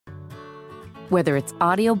Whether it's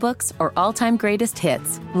audiobooks or all-time greatest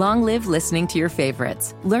hits, long live listening to your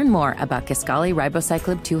favorites. Learn more about Kisqali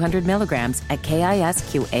Ribociclib 200 milligrams at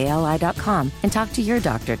KISQALI.com and talk to your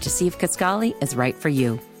doctor to see if Kisqali is right for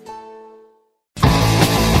you.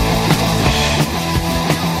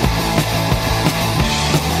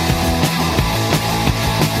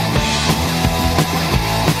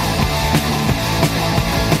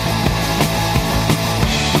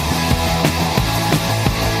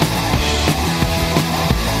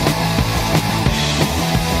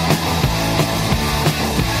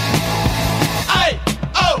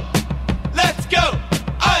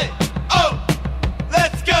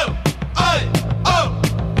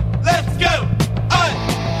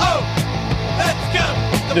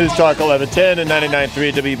 News Talk 1110 and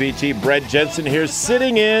 99.3 WBT. Brett Jensen here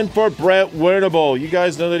sitting in for Brett Winterble. You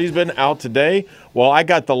guys know that he's been out today. Well, I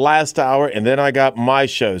got the last hour, and then I got my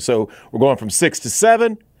show. So we're going from 6 to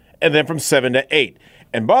 7, and then from 7 to 8.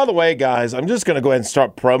 And by the way, guys, I'm just going to go ahead and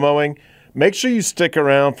start promoting. Make sure you stick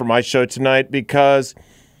around for my show tonight because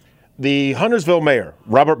the Huntersville mayor,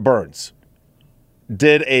 Robert Burns,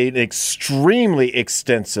 did an extremely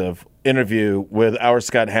extensive interview with our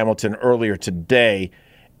Scott Hamilton earlier today.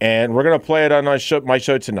 And we're going to play it on my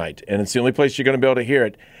show tonight. And it's the only place you're going to be able to hear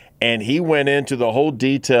it. And he went into the whole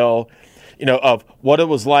detail, of what it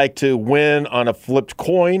was like to win on a flipped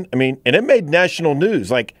coin. I mean, and it made national news,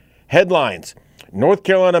 like headlines. North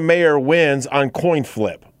Carolina mayor wins on coin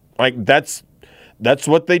flip. Like that's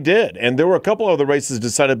what they did. And there were a couple of the races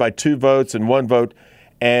decided by 2 votes and 1 vote.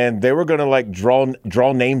 And they were going to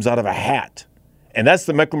draw names out of a hat. And that's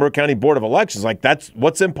the Mecklenburg County Board of Elections. Like that's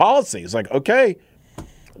what's in policy. It's like, okay.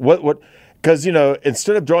 What? Because,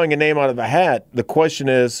 instead of drawing a name out of the hat, the question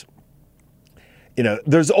is,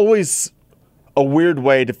 there's always a weird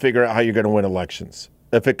way to figure out how you're going to win elections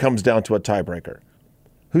if it comes down to a tiebreaker.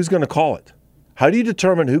 Who's going to call it? How do you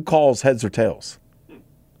determine who calls heads or tails,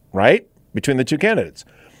 right, between the 2 candidates?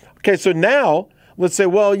 Okay, so now let's say,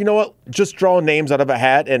 well, you know what? Just draw names out of a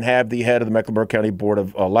hat and have the head of the Mecklenburg County Board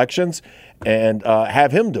of Elections and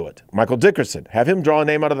have him do it. Michael Dickerson, have him draw a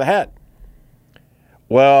name out of the hat.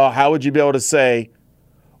 Well, how would you be able to say,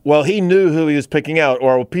 well, he knew who he was picking out,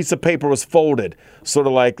 or a piece of paper was folded, sort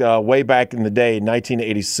of like way back in the day,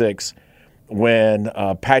 1986, when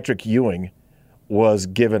Patrick Ewing was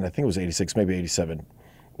given, I think it was 86, maybe 87.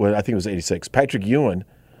 Well, I think it was 86. Patrick Ewing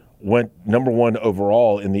went number 1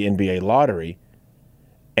 overall in the NBA lottery,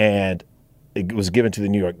 and it was given to the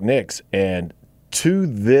New York Knicks. And to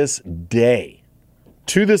this day,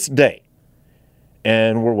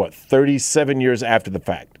 and we're 37 years after the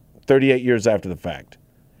fact, 38 years after the fact.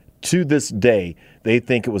 To this day, they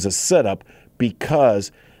think it was a setup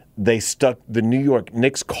because they stuck the New York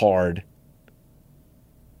Knicks card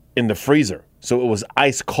in the freezer. So it was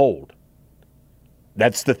ice cold.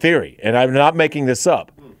 That's the theory. And I'm not making this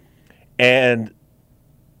up. And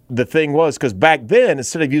the thing was, because back then,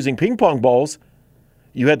 instead of using ping pong balls,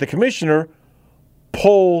 you had the commissioner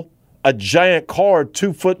pull a giant card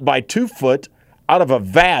 2 foot by 2 foot out of a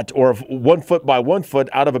vat, or 1 foot by 1 foot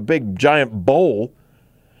out of a big giant bowl.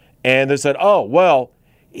 And they said, oh, well,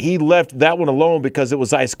 he left that one alone because it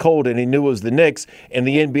was ice cold and he knew it was the Knicks, and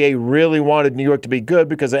the NBA really wanted New York to be good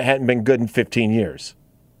because it hadn't been good in 15 years.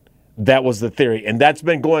 That was the theory. And that's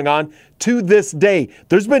been going on to this day.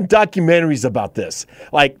 There's been documentaries about this.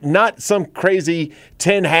 Like, not some crazy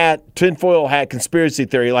tinfoil hat conspiracy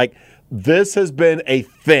theory. Like, this has been a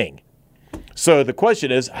thing. So the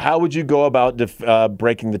question is, how would you go about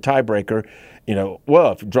breaking the tiebreaker?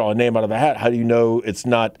 Well, if you draw a name out of a hat, how do you know it's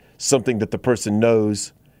not something that the person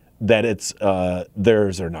knows that it's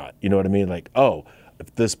theirs or not? You know what I mean? Like, oh,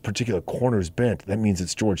 if this particular corner is bent, that means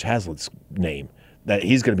it's George Hazlitt's name, that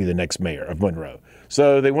he's going to be the next mayor of Monroe.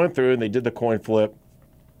 So they went through and they did the coin flip.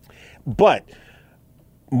 But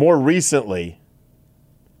more recently,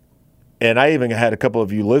 and I even had a couple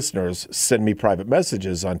of you listeners send me private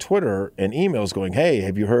messages on Twitter and emails going, hey,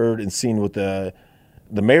 have you heard and seen what the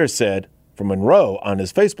mayor said from Monroe on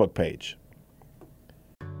his Facebook page?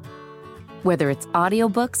 Whether it's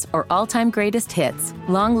audiobooks or all-time greatest hits,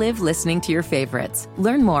 long live listening to your favorites.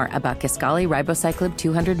 Learn more about Kisqali Ribociclib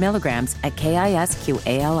 200 milligrams at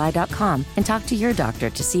KISQALI.com and talk to your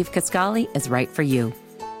doctor to see if Kisqali is right for you.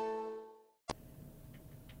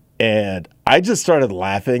 And I just started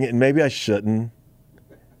laughing, and maybe I shouldn't.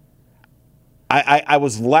 I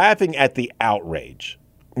was laughing at the outrage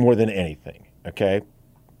more than anything, okay?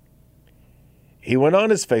 He went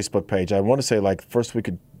on his Facebook page, I want to say like first week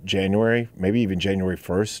of January, maybe even January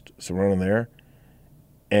 1st, somewhere around there,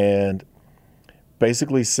 and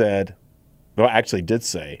basically said, well, actually did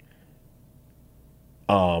say,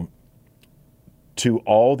 to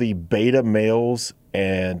all the beta males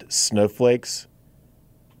and snowflakes,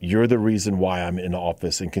 you're the reason why I'm in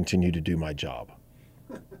office and continue to do my job.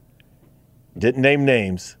 Didn't name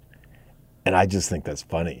names, and I just think that's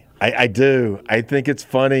funny. I do. I think it's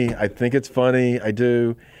funny. I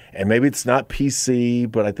do. And maybe it's not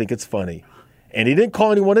PC, but I think it's funny. And he didn't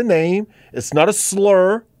call anyone a name. It's not a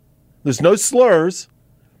slur. There's no slurs.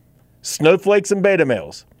 Snowflakes and beta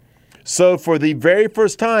males. So for the very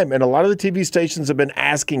first time, and a lot of the TV stations have been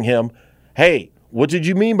asking him, hey, what did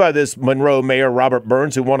you mean by this, Monroe Mayor Robert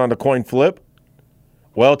Burns, who won on a coin flip?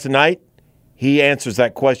 Well, tonight, he answers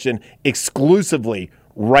that question exclusively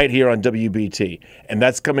right here on WBT. And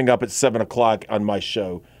that's coming up at 7 o'clock on my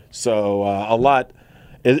show. So a lot.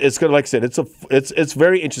 It's good. Like I said, it's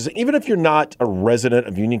very interesting. Even if you're not a resident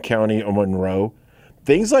of Union County or Monroe,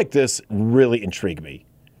 things like this really intrigue me.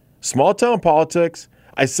 Small town politics,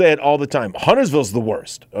 I say it all the time. Huntersville's the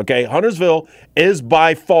worst, okay? Huntersville is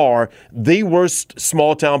by far the worst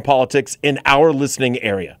small town politics in our listening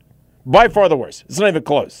area. By far the worst. It's not even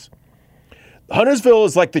close. Huntersville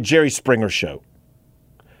is like the Jerry Springer show.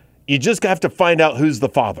 You just have to find out who's the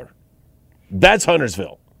father. That's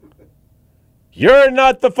Huntersville. You're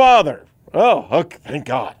not the father. Oh, okay, thank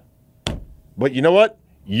God. But you know what?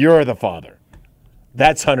 You're the father.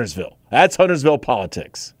 That's Huntersville. That's Huntersville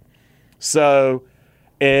politics. So,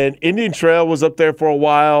 and Indian Trail was up there for a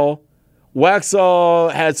while.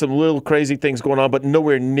 Waxhaw had some little crazy things going on, but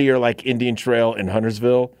nowhere near like Indian Trail in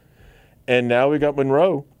Huntersville. And now we got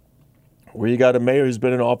Monroe, where you got a mayor who's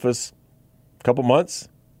been in office a couple months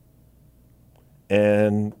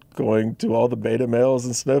and going to all the beta males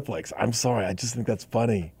and snowflakes. I'm sorry. I just think that's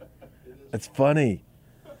funny. It's funny.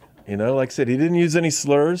 You know, like I said, he didn't use any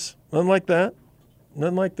slurs. Nothing like that.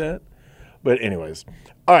 Nothing like that. But anyways.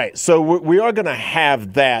 All right. So we are going to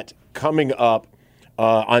have that coming up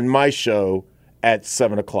on my show at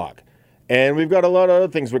 7 o'clock. And we've got a lot of other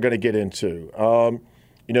things we're going to get into.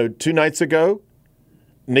 2 nights ago,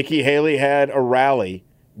 Nikki Haley had a rally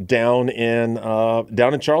down in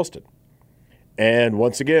Charleston. And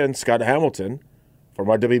once again, Scott Hamilton from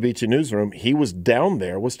our WBT newsroom, he was down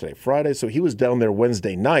there. What's today? Friday. So he was down there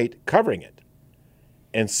Wednesday night covering it.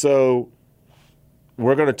 And so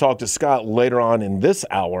we're going to talk to Scott later on in this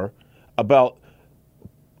hour about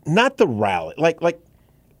not the rally. Like I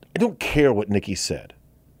don't care what Nikki said.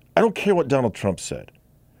 I don't care what Donald Trump said.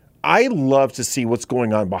 I love to see what's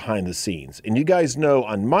going on behind the scenes. And you guys know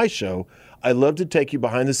on my show, I love to take you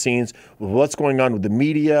behind the scenes with what's going on with the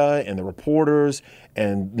media and the reporters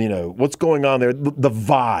and, what's going on there, the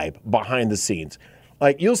vibe behind the scenes.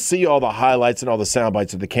 Like, you'll see all the highlights and all the sound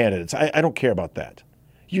bites of the candidates. I don't care about that.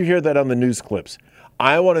 You hear that on the news clips.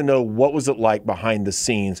 I want to know what was it like behind the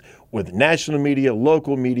scenes with national media,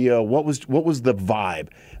 local media, what was the vibe?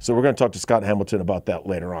 So we're going to talk to Scott Hamilton about that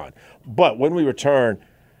later on. But when we return,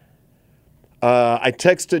 I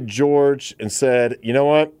texted George and said, you know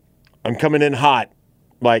what? I'm coming in hot.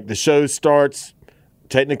 Like, the show starts,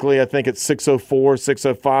 technically, I think it's 6:04,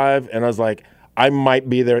 6:05. And I was like, I might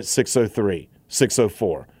be there at 6:03,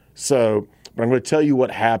 6:04. So, but I'm going to tell you what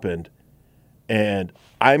happened. And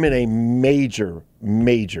I'm in a major,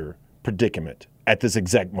 major predicament at this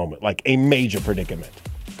exact moment. Like, a major predicament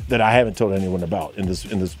that I haven't told anyone about in this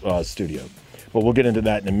studio. But we'll get into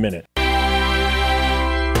that in a minute.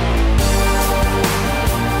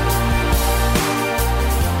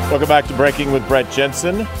 Welcome back to Breaking with Brett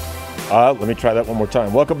Jensen. Let me try that one more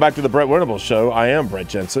time. Welcome back to the Brett Winterble Show. I am Brett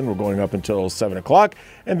Jensen. We're going up until 7 o'clock.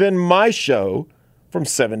 And then my show from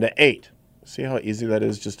 7 to 8. See how easy that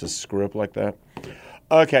is just to screw up like that?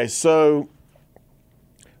 Okay, so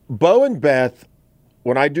Bo and Beth,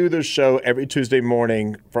 when I do their show every Tuesday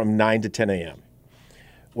morning from 9 to 10 a.m.,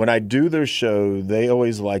 when I do their show, they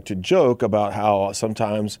always like to joke about how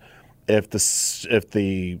sometimes if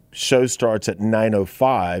the show starts at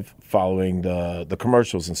 9:05 following the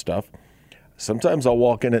commercials and stuff, sometimes I'll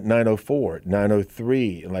walk in at 9:04,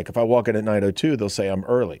 9:03. And like if I walk in at 9:02, they'll say I'm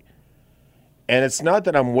early. And it's not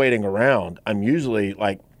that I'm waiting around. I'm usually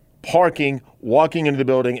like parking, walking into the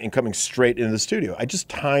building, and coming straight into the studio. I just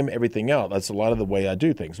time everything out. That's a lot of the way I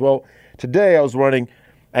do things. Well, today I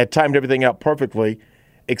had timed everything out perfectly,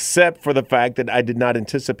 except for the fact that I did not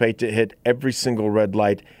anticipate to hit every single red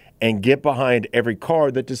light and get behind every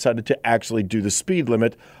car that decided to actually do the speed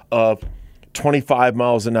limit of 25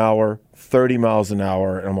 miles an hour, 30 miles an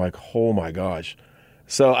hour. And I'm like, oh my gosh.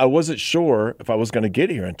 So I wasn't sure if I was going to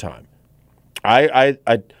get here in time.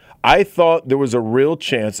 I thought there was a real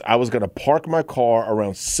chance I was going to park my car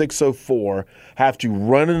around 6:04, have to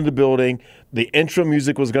run into the building, the intro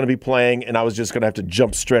music was going to be playing, and I was just going to have to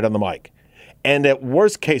jump straight on the mic. And at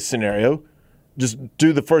worst case scenario, just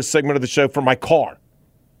do the first segment of the show from my car.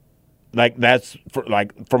 Like that's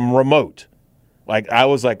from remote. Like I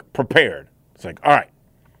was like prepared. It's like, all right.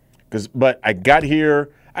 But I got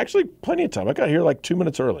here actually plenty of time. I got here like 2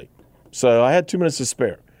 minutes early. So I had 2 minutes to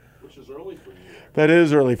spare. Which is early for you. That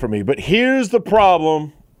is early for me. But here's the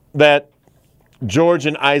problem that George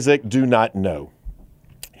and Isaac do not know.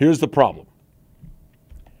 Here's the problem.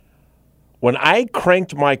 When I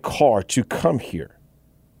cranked my car to come here,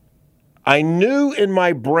 I knew in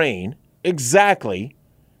my brain exactly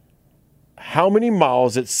how many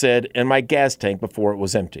miles it said in my gas tank before it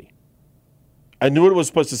was empty. I knew what it was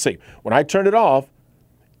supposed to say. When I turned it off,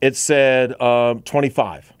 it said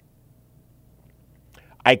 25.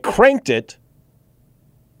 I cranked it,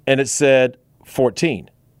 and it said 14.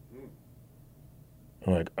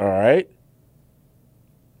 I'm like, all right.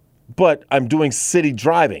 But I'm doing city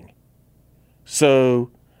driving.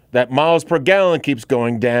 So that miles per gallon keeps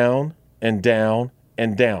going down and down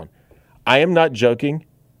and down. I am not joking.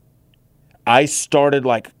 I started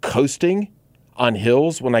like coasting on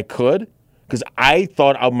hills when I could because I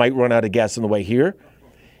thought I might run out of gas on the way here.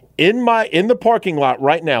 In the parking lot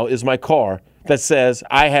right now is my car that says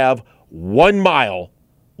I have 1 mile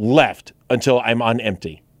left until I'm on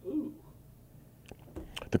empty.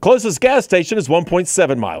 The closest gas station is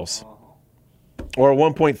 1.7 miles. Or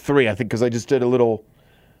 1.3, I think, because I just did a little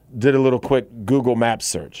quick Google Maps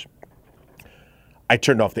search. I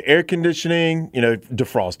turned off the air conditioning,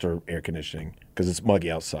 defroster air conditioning, because it's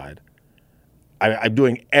muggy outside. I'm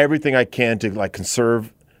doing everything I can to like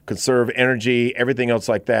conserve energy, everything else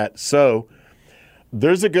like that. So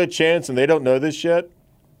there's a good chance, and they don't know this yet,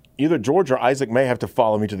 either George or Isaac may have to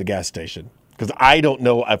follow me to the gas station because I don't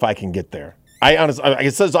know if I can get there.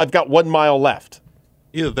 It says I've got 1 mile left.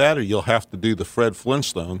 Either that or you'll have to do the Fred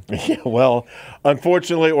Flintstone. Yeah, well,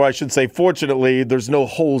 unfortunately, or I should say fortunately, there's no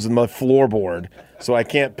holes in my floorboard, so I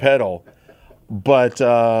can't pedal. But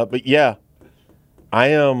yeah, I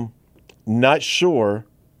am not sure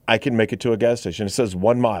I can make it to a gas station. It says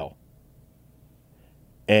 1 mile.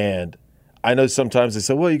 And I know sometimes they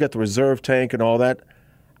say, well, you got the reserve tank and all that.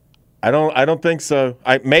 I don't think so.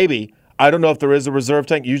 Maybe. I don't know if there is a reserve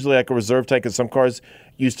tank. Usually like a reserve tank in some cars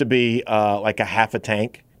used to be like a half a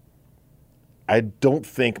tank. I don't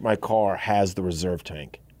think my car has the reserve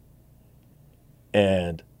tank.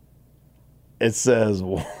 And it says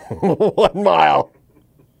 1 mile.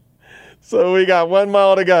 So we got 1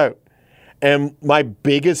 mile to go. And my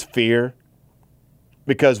biggest fear,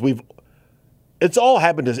 because it's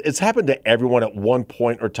happened to everyone at one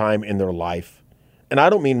point or time in their life. And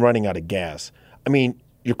I don't mean running out of gas. I mean,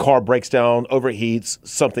 your car breaks down, overheats,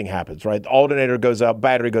 something happens, right? The alternator goes out,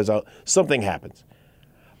 battery goes out, something happens.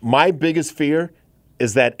 My biggest fear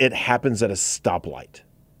is that it happens at a stoplight.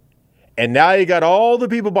 And now you got all the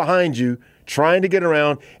people behind you trying to get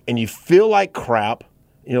around, and you feel like crap.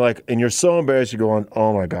 And you're so embarrassed, you're going,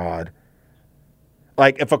 oh my God.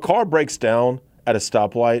 Like if a car breaks down at a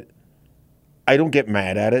stoplight, I don't get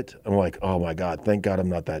mad at it. I'm like, oh my God, thank God I'm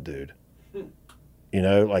not that dude.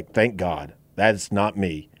 Thank God. That's not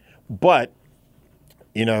me. But,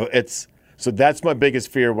 so that's my biggest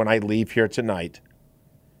fear when I leave here tonight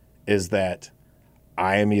is that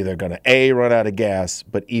I am either going to A, run out of gas,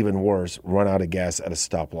 but even worse, run out of gas at a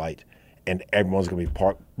stoplight. And everyone's going to be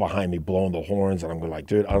parked behind me blowing the horns. And I'm going to like,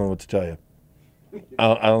 dude, I don't know what to tell you. I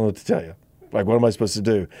don't know what to tell you. Like, what am I supposed to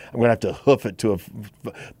do? I'm going to have to hoof it to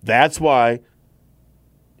That's why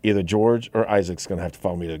either George or Isaac's going to have to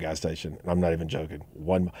follow me to the gas station. And I'm not even joking.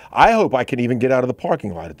 I hope I can even get out of the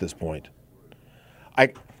parking lot at this point.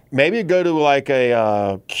 I maybe go to like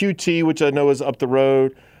a QT, which I know is up the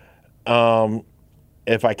road.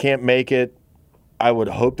 If I can't make it, I would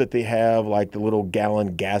hope that they have like the little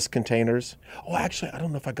gallon gas containers. Oh, actually, I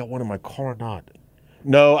don't know if I got one in my car or not.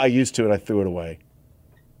 No, I used to, and I threw it away.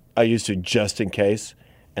 I used to just in case,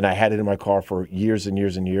 and I had it in my car for years and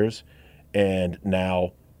years and years, and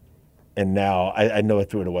now I know I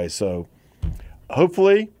threw it away. So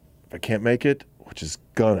hopefully, if I can't make it, which is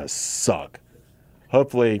gonna suck,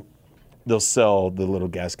 hopefully they'll sell the little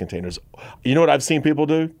gas containers. You know what I've seen people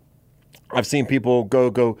do? I've seen people go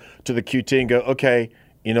to the QT and go, okay,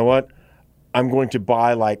 you know what? I'm going to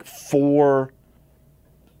buy like 4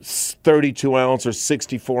 32-ounce or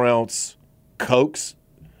 64-ounce Cokes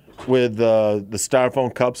with the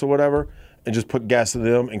styrofoam cups or whatever, and just put gas in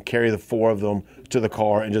them and carry the 4 of them to the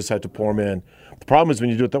car and just have to pour them in. The problem is when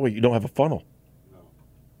you do it that way, you don't have a funnel.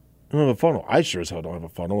 You don't have a funnel. I sure as hell don't have a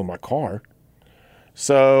funnel in my car.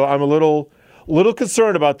 So I'm a little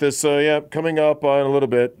concerned about this. So yeah, coming up in a little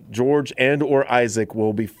bit, George and or Isaac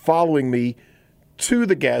will be following me to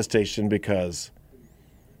the gas station because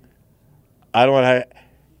I don't want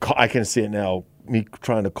to. I can see it now. Me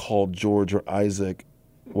trying to call George or Isaac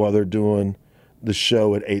while they're doing the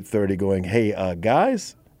show at 8:30, going, "Hey,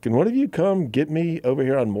 guys, can one of you come get me over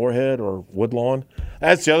here on Moorhead or Woodlawn?"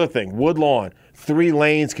 That's the other thing. Woodlawn, 3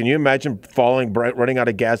 lanes. Can you imagine running out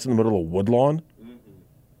of gas in the middle of Woodlawn? Mm-hmm.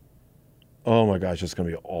 Oh my gosh, it's going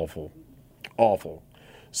to be awful, awful.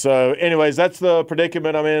 So, anyways, that's the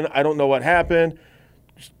predicament I'm in. I don't know what happened.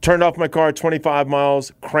 Turned off my car at 25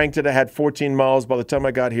 miles, cranked it. I had 14 miles by the time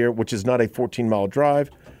I got here, which is not a 14-mile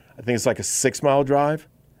drive. I think it's like a 6-mile drive.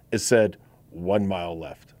 It said 1 mile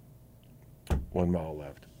left. 1 mile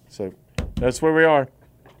left. So that's where we are.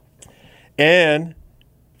 And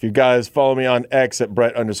if you guys follow me on X at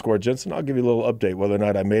Brett_Jensen, I'll give you a little update whether or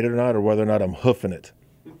not I made it or not, or whether or not I'm hoofing it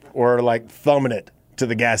or like thumbing it to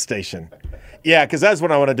the gas station. Yeah, because that's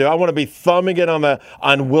what I want to do. I want to be thumbing it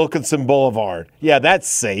on Wilkinson Boulevard. Yeah, that's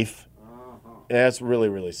safe. Yeah, that's really,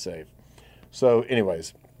 really safe. So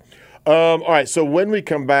anyways. All right, so when we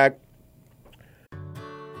come back.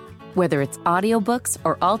 Whether it's audiobooks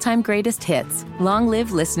or all-time greatest hits, long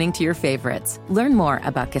live listening to your favorites. Learn more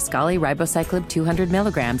about Kisqali Ribociclib 200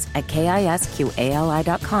 milligrams at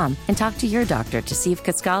KISQALI.com and talk to your doctor to see if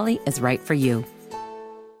Kisqali is right for you.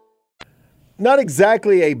 Not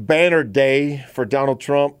exactly a banner day for Donald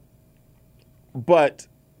Trump, but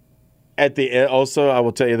at the end, also, I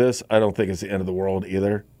will tell you this, I don't think it's the end of the world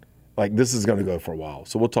either. Like, this is going to go for a while.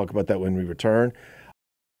 So we'll talk about that when we return.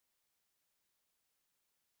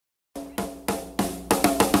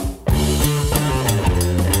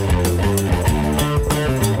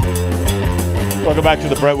 Welcome back to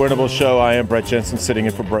the Brett Winterble Show. I am Brett Jensen, sitting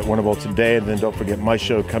in for Brett Winterble today. And then don't forget my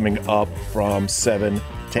show coming up from 7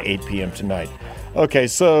 to 8 p.m. tonight. Okay,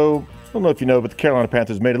 so I don't know if you know, but the Carolina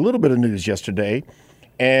Panthers made a little bit of news yesterday.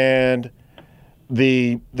 And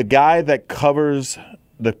the guy that covers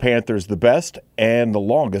the Panthers the best and the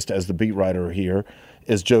longest as the beat writer here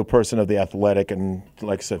is Joe Person of The Athletic. And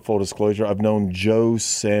like I said, full disclosure, I've known Joe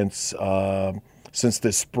since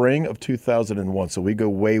the spring of 2001. So we go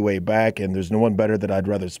way, way back, and there's no one better that I'd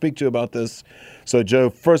rather speak to about this. So, Joe,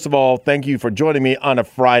 first of all, thank you for joining me on a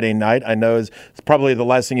Friday night. I know it's probably the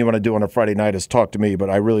last thing you want to do on a Friday night is talk to me, but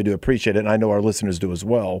I really do appreciate it, and I know our listeners do as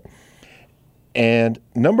well. And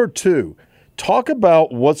number 2, talk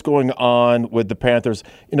about what's going on with the Panthers.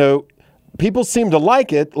 You know, people seem to like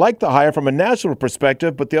the hire from a national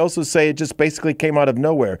perspective, but they also say it just basically came out of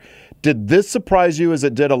nowhere. Did this surprise you as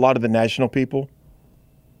it did a lot of the national people?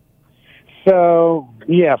 So,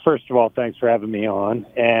 yeah, first of all, thanks for having me on.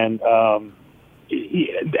 And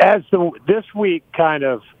this week kind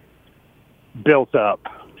of built up,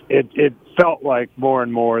 it felt like more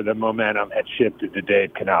and more the momentum had shifted to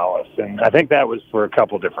Dave Canales. And I think that was for a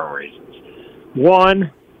couple different reasons.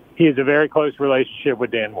 One, he has a very close relationship with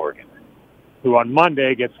Dan Morgan, who on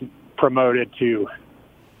Monday gets promoted to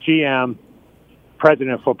GM,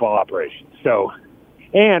 President of Football Operations. So,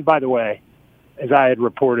 and by the way, as I had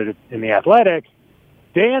reported in The Athletic,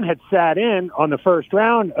 Dan had sat in on the first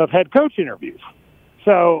round of head coach interviews.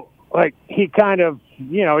 So, like, he kind of,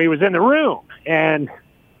 he was in the room. And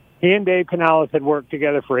he and Dave Canales had worked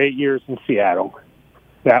together for 8 years in Seattle.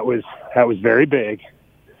 That was very big.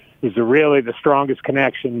 It was really the strongest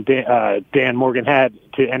connection Dan Morgan had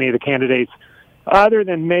to any of the candidates, other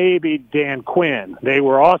than maybe Dan Quinn. They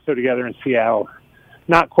were also together in Seattle,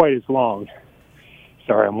 not quite as long.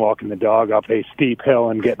 Sorry, I'm walking the dog up a steep hill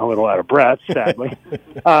and getting a little out of breath, sadly.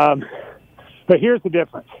 But here's the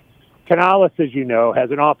difference. Canales, as you know,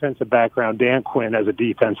 has an offensive background. Dan Quinn has a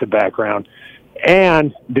defensive background.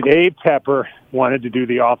 And Dave Tepper wanted to do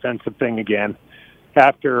the offensive thing again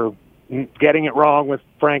after getting it wrong with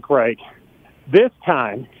Frank Reich. This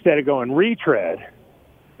time, instead of going retread,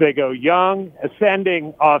 they go young,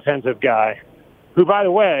 ascending offensive guy who, by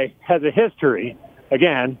the way, has a history,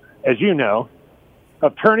 again, as you know,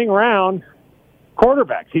 of turning around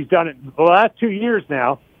quarterbacks. He's done it the last 2 years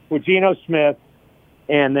now with Geno Smith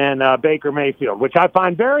and then Baker Mayfield, which I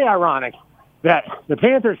find very ironic that the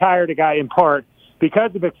Panthers hired a guy in part because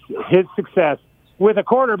of his success with a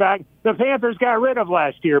quarterback the Panthers got rid of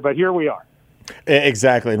last year, but here we are.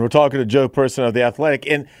 Exactly, and we're talking to Joe Person of The Athletic,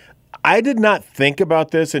 and I did not think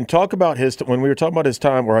about this and talk about when we were talking about his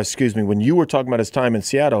time, or excuse me, when you were talking about his time in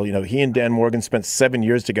Seattle. He and Dan Morgan spent 7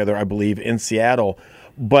 years together, I believe, in Seattle.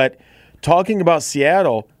 But talking about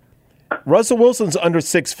Seattle, Russell Wilson's under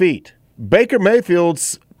 6 feet. Baker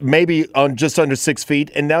Mayfield's maybe on just under 6 feet,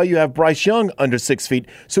 and now you have Bryce Young under 6 feet.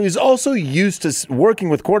 So he's also used to working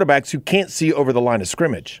with quarterbacks who can't see over the line of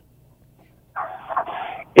scrimmage.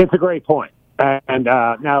 It's a great point. And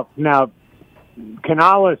now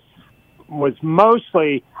Canales was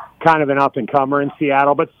mostly kind of an up-and-comer in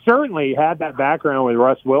Seattle, but certainly had that background with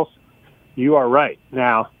Russ Wilson. You are right.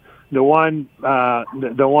 Now, the one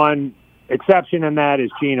exception in that is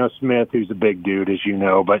Geno Smith, who's a big dude, as you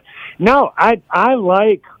know. But, no, I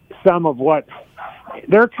like some of what –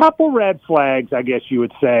 there are a couple red flags, I guess you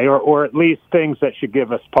would say, or at least things that should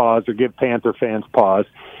give us pause or give Panther fans pause.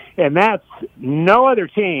 And that's no other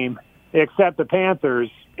team except the Panthers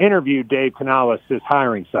interviewed Dave Canales this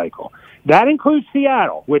hiring cycle. That includes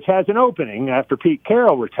Seattle, which has an opening after Pete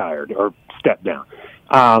Carroll retired or stepped down.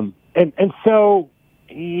 And so,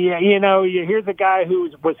 yeah, here's a guy who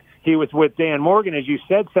was with Dan Morgan, as you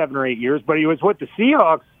said, 7 or 8 years, but he was with the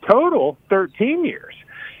Seahawks total 13 years.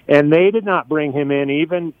 And they did not bring him in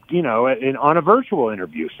even, on a virtual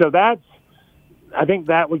interview. So I think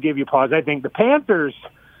that would give you pause. I think the Panthers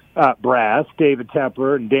brass, David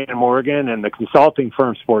Tepper and Dan Morgan and the consulting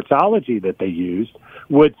firm Sportsology that they used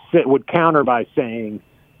would counter by saying,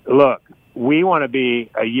 look, we want to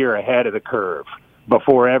be a year ahead of the curve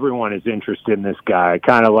before everyone is interested in this guy,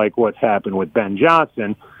 kind of like what's happened with Ben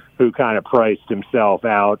Johnson, who kind of priced himself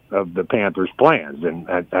out of the Panthers' plans. And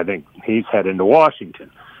I think he's heading to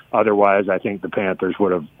Washington. Otherwise, I think the Panthers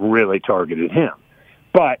would have really targeted him.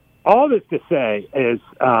 But all this to say is,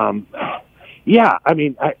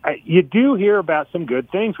 you do hear about some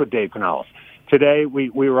good things with Dave Canales. Today, we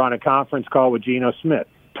were on a conference call with Geno Smith,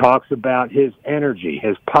 talks about his energy,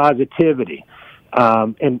 his positivity.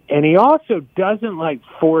 And he also doesn't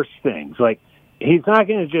force things. He's not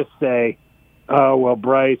going to just say, oh, well,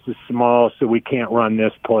 Bryce is small, so we can't run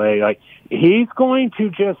this play. He's going to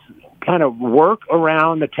just kind of work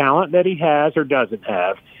around the talent that he has or doesn't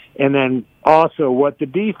have, and then also what the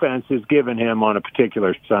defense has given him on a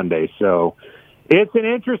particular Sunday. So it's an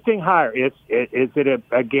interesting hire. Is it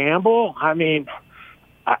a gamble? I mean,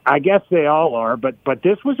 I guess they all are, but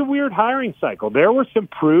this was a weird hiring cycle. There were some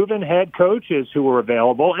proven head coaches who were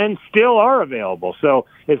available and still are available. So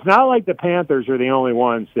it's not like the Panthers are the only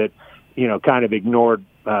ones that, kind of ignored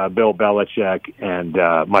Bill Belichick and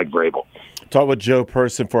Mike Vrabel. Talk with Joe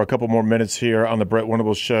Person for a couple more minutes here on the Brett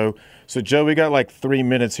Winterble Show. So, Joe, we got 3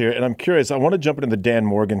 minutes here, and I'm curious. I want to jump into the Dan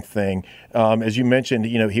Morgan thing. As you mentioned,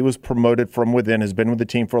 he was promoted from within, has been with the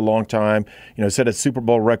team for a long time. Set a Super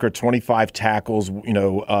Bowl record, 25 tackles, in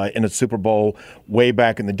a Super Bowl way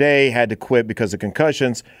back in the day, had to quit because of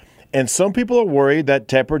concussions. And some people are worried that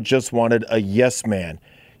Tepper just wanted a yes man.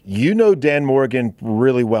 You know Dan Morgan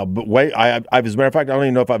really well, but as a matter of fact, I don't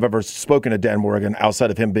even know if I've ever spoken to Dan Morgan outside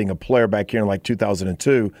of him being a player back here in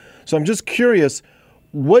 2002. So I'm just curious,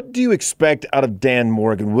 what do you expect out of Dan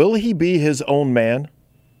Morgan? Will he be his own man?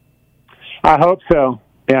 I hope so.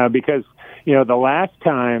 Yeah, because the last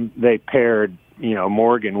time they paired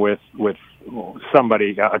Morgan with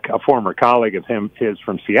somebody, a former colleague of his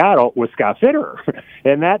from Seattle, was Scott Fitterer,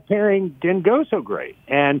 and that pairing didn't go so great.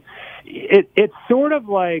 And it's sort of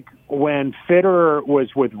like when Fitterer was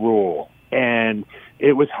with Rule, and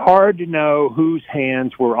it was hard to know whose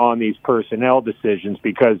hands were on these personnel decisions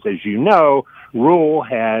because, as you know, Rule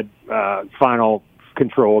had final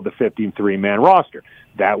control of the 53-man roster.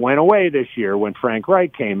 That went away this year when Frank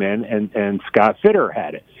Reich came in and Scott Fitterer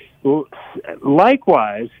had it.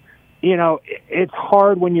 Likewise, it's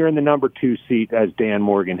hard when you're in the number 2 seat, as Dan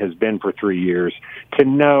Morgan has been for 3 years, to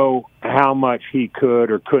know how much he could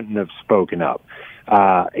or couldn't have spoken up.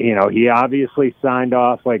 He obviously signed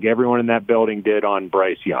off like everyone in that building did on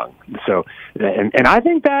Bryce Young. So, and I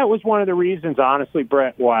think that was one of the reasons, honestly,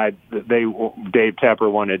 Brett, why Dave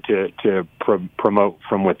Tepper wanted to promote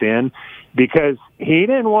from within, because he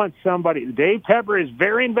didn't want somebody. Dave Tepper is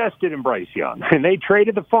very invested in Bryce Young, and they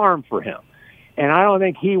traded the farm for him. And I don't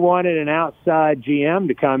think he wanted an outside GM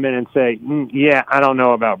to come in and say, yeah, I don't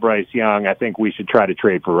know about Bryce Young. I think we should try to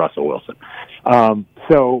trade for Russell Wilson.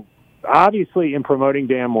 So obviously in promoting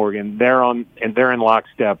Dan Morgan, they're in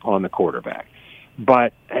lockstep on the quarterback.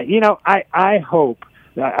 But, I hope –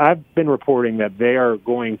 I've been reporting that they are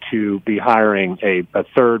going to be hiring a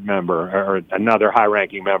third member or another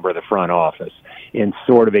high-ranking member of the front office in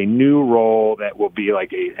sort of a new role that will be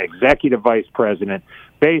like an executive vice president,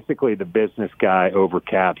 basically the business guy over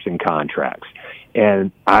caps and contracts.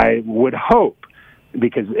 And I would hope,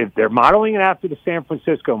 because if they're modeling it after the San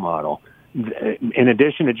Francisco model, in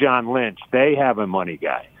addition to John Lynch, they have a money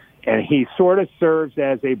guy. And he sort of serves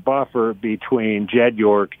as a buffer between Jed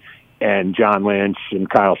York and John Lynch and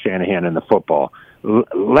Kyle Shanahan in the football.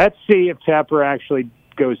 Let's see if Tepper actually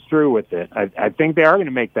goes through with it. I think they are going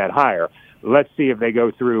to make that hire. Let's see if they go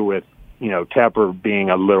through with, Tepper being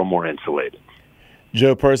a little more insulated.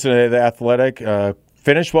 Joe Person of The Athletic,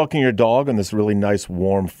 Finish walking your dog on this really nice,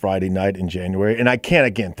 warm Friday night in January. And I can't,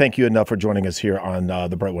 again, thank you enough for joining us here on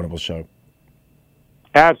the Brett Winterble Show.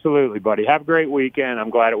 Absolutely, buddy. Have a great weekend. I'm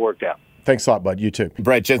glad it worked out. Thanks a lot, bud. You too.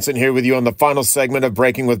 Brett Jensen here with you on the final segment of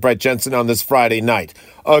Breaking with Brett Jensen on this Friday night.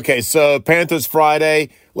 Okay, so Panthers Friday.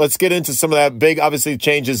 Let's get into some of that big, obviously,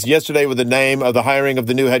 changes yesterday with the name of the hiring of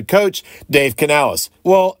the new head coach, Dave Canales.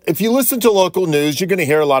 Well, if you listen to local news, you're going to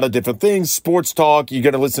hear a lot of different things, sports talk, you're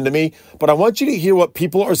going to listen to me, but I want you to hear what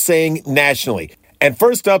people are saying nationally. And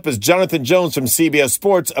first up is Jonathan Jones from CBS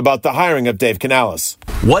Sports about the hiring of Dave Canales.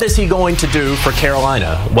 What is he going to do for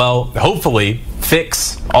Carolina? Well, hopefully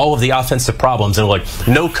fix all of the offensive problems. And look,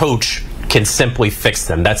 no coach can simply fix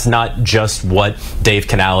them. That's not just what Dave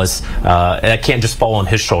Canales, that can't just fall on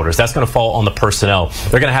his shoulders. That's going to fall on the personnel.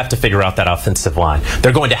 They're going to have to figure out that offensive line.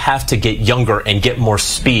 They're going to have to get younger and get more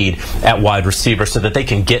speed at wide receiver so that they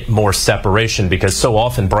can get more separation, because so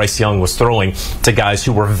often Bryce Young was throwing to guys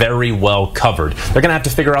who were very well covered. They're going to have to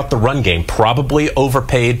figure out the run game. Probably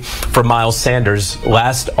overpaid for Miles Sanders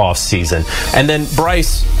last offseason. And then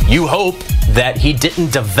Bryce, you hope that he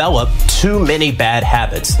didn't develop too many bad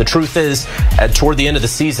habits. The truth is, toward the end of the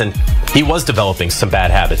season, he was developing some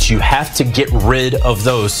bad habits. You have to get rid of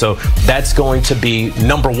those. So that's going to be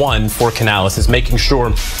number one for Canales, is making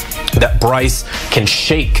sure that Bryce can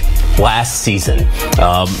shake last season,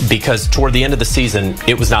 because toward the end of the season,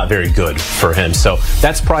 it was not very good for him. So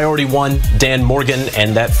that's priority one. Dan Morgan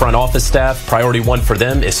and that front office staff, priority one for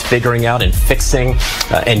them is figuring out and fixing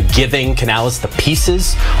and giving Canales the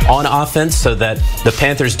pieces on offense so that the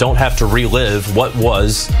Panthers don't have to relive what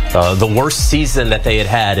was the worst season that they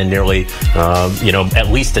had in nearly, at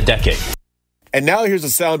least a decade. And now here's a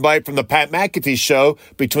soundbite from the Pat McAfee show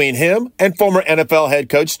between him and former NFL head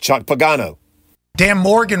coach Chuck Pagano. Dan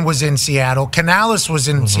Morgan was in Seattle. Canales was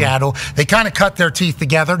in Seattle. They kind of cut their teeth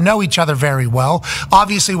together, know each other very well.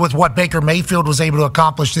 Obviously, with what Baker Mayfield was able to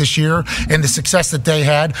accomplish this year and the success that they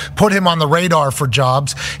had, put him on the radar for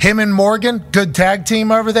jobs. Him and Morgan, good tag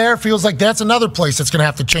team over there. Feels like that's another place that's going to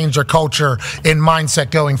have to change their culture and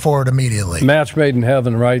mindset going forward immediately. Match made in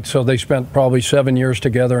heaven, right? So they spent probably 7 years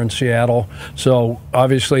together in Seattle. So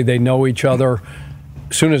obviously they know each other.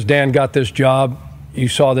 As soon as Dan got this job, you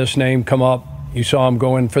saw this name come up. You saw him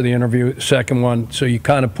go in for the interview, second one. So you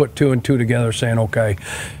kind of put two and two together saying, okay,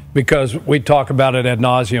 because we talk about it ad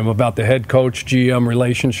nauseum about the head coach GM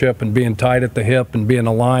relationship and being tied at the hip and being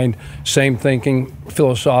aligned, same thinking,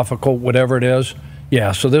 philosophical, whatever it is.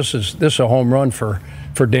 Yeah, so this is a home run for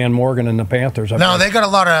Dan Morgan and the Panthers. No, they got a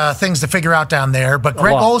lot of things to figure out down there. But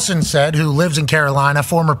Greg Olson said, who lives in Carolina,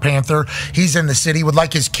 former Panther, he's in the city, would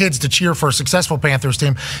like his kids to cheer for a successful Panthers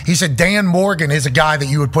team. He said Dan Morgan is a guy that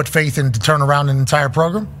you would put faith in to turn around an entire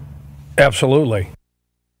program? Absolutely.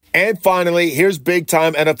 And finally, here's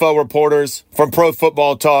big-time NFL reporters from Pro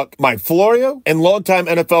Football Talk, Mike Florio, and longtime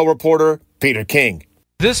NFL reporter Peter King.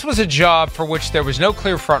 This was a job for which there was no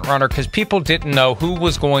clear front runner because people didn't know who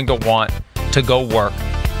was going to want to go work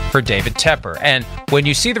for David Tepper. And when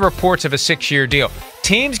you see the reports of a 6-year deal,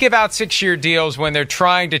 teams give out 6-year deals when they're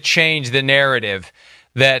trying to change the narrative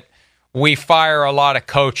that we fire a lot of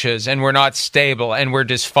coaches and we're not stable and we're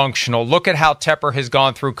dysfunctional. Look at how Tepper has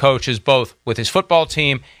gone through coaches both with his football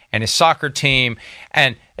team and his soccer team,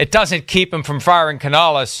 and it doesn't keep him from firing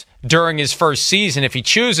Canales during his first season if he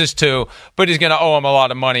chooses to, but he's going to owe him a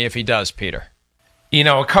lot of money if he does, Peter. You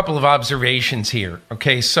know, a couple of observations here.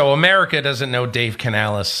 Okay, so America doesn't know Dave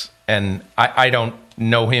Canales, and I don't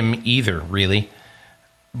know him either, really.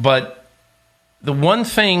 But the one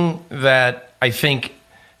thing that I think,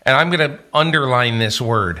 and I'm going to underline this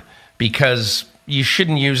word because you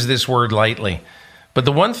shouldn't use this word lightly, but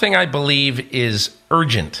the one thing I believe is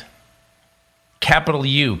urgent, capital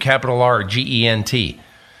U, capital R, Gent,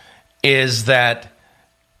 is that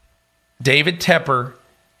David Tepper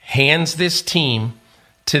hands this team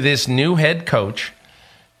to this new head coach,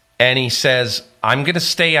 and he says, I'm going to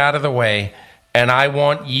stay out of the way, and I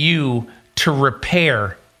want you to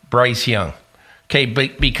repair Bryce Young. Okay,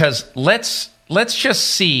 but because let's just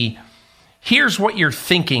see, here's what you're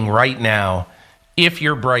thinking right now if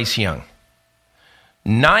you're Bryce Young.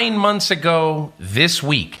 9 months ago this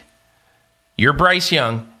week, you're Bryce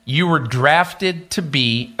Young. You were drafted to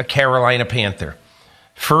be a Carolina Panther.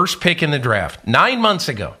 First pick in the draft 9 months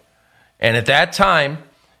ago. And at that time,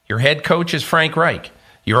 your head coach is Frank Reich.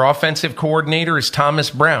 Your offensive coordinator is Thomas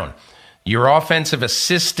Brown. Your offensive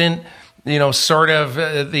assistant,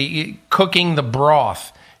 the cooking the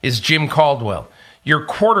broth is Jim Caldwell. Your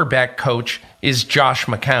quarterback coach is Josh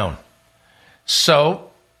McCown. So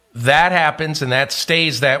that happens, and that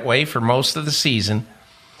stays that way for most of the season.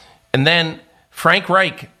 And then Frank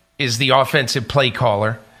Reich is the offensive play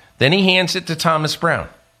caller. Then he hands it to Thomas Brown.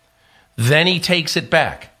 Then he takes it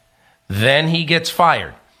back. Then he gets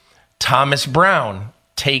fired. Thomas Brown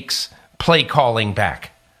takes play calling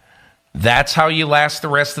back. That's how you last the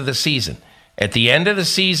rest of the season. At the end of the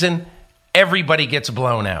season, everybody gets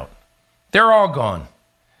blown out. They're all gone.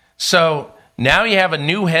 So now you have a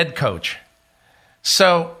new head coach.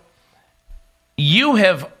 So you've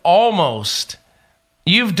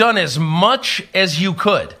done as much as you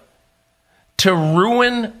could to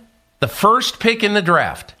ruin the first pick in the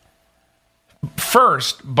draft.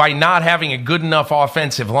 First, by not having a good enough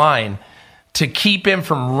offensive line to keep him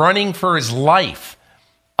from running for his life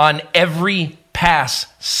on every pass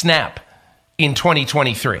snap in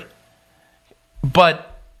 2023.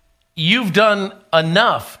 But you've done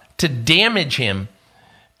enough to damage him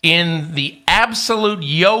in the absolute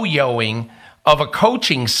yo-yoing of a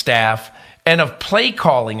coaching staff and of play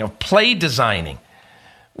calling, of play designing.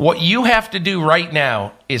 What you have to do right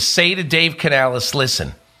now is say to Dave Canales,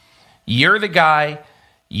 listen, you're the guy,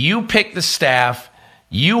 you pick the staff,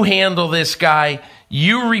 you handle this guy,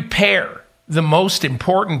 you repair the most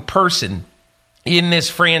important person in this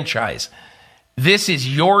franchise. This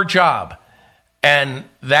is your job. And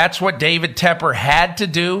that's what David Tepper had to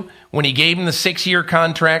do when he gave him the 6-year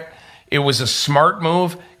contract. It was a smart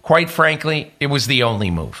move. Quite frankly, it was the only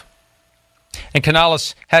move. And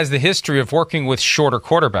Canales has the history of working with shorter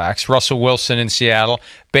quarterbacks. Russell Wilson in Seattle,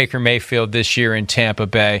 Baker Mayfield this year in Tampa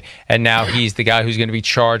Bay, and now he's the guy who's going to be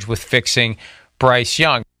charged with fixing Bryce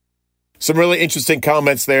Young. Some really interesting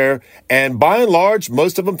comments there, and by and large,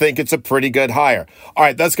 most of them think it's a pretty good hire. All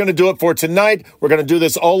right, that's going to do it for tonight. We're going to do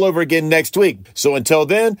this all over again next week. So until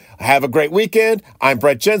then, have a great weekend. I'm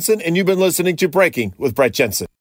Brett Jensen, and you've been listening to Breaking with Brett Jensen.